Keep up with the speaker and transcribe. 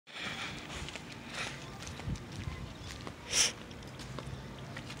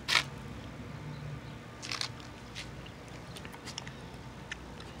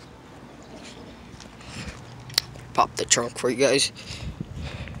pop the trunk for you guys.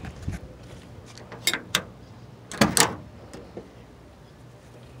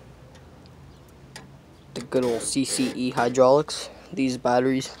 The good old CCE hydraulics. These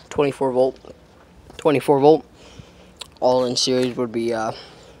batteries, 24 volt. All in series would be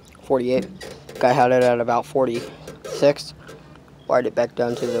 48. Guy had it at about 46. Wired it back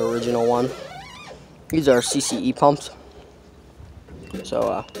down to the original one. These are CCE pumps.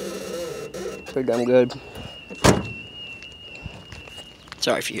 So, pretty damn good.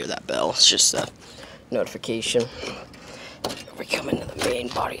 Sorry if you hear that bell. It's just a notification. We come into the main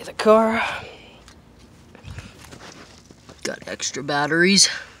body of the car. Got extra batteries.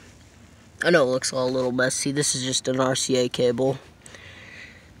 I know it looks all a little messy. This is just an RCA cable.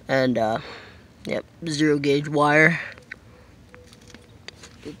 And, yep, 0 gauge wire.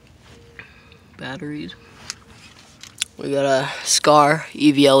 Batteries. We got a SCAR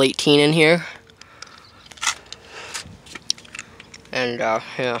EVL 18 in here. And,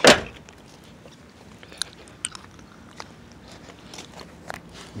 yeah.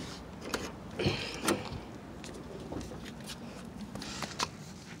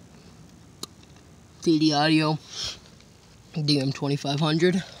 CD audio,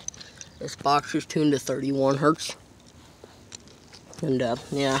 DM2500. This box is tuned to 31 hertz. And,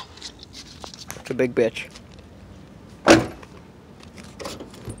 yeah, it's a big bitch.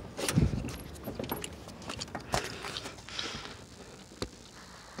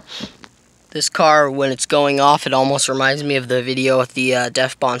 This car, when it's going off, it almost reminds me of the video with the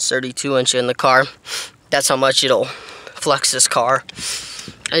Def Bonds 32-inch in the car. That's how much it'll flex this car.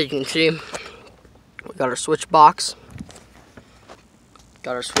 As you can see, we got our switch box.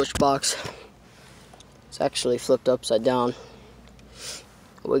 It's actually flipped upside down.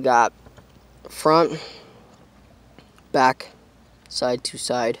 We got front, back, side to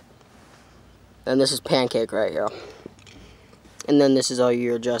side. And this is pancake right here. And then this is all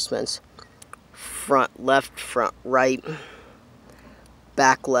your adjustments. Front left, front right,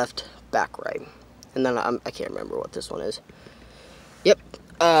 back left, back right. And then I can't remember what this one is. Yep,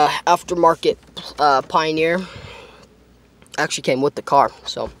 aftermarket Pioneer. Actually came with the car,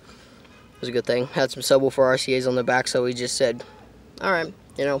 so it was a good thing. Had some subwoofer RCAs on the back, so we just said, alright,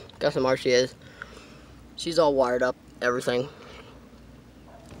 you know, got some RCAs. She's all wired up, everything.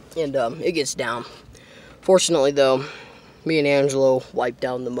 And it gets down. Fortunately though, me and Angelo wiped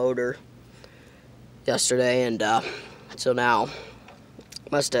down the motor yesterday, and so now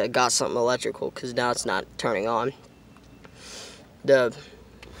must have got something electrical, because now it's not turning on. The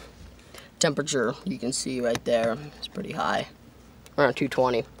temperature you can see right there is pretty high, around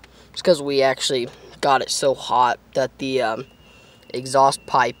 220. It's because we actually got it so hot that the exhaust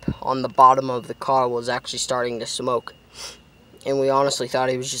pipe on the bottom of the car was actually starting to smoke, and we honestly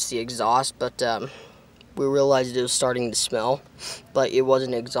thought it was just the exhaust, but we realized it was starting to smell, but it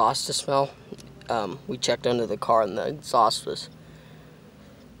wasn't exhaust to smell. We checked under the car, and the exhaust was,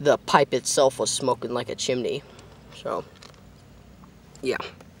 the pipe itself was smoking like a chimney. So, yeah.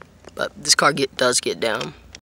 But this car does get down.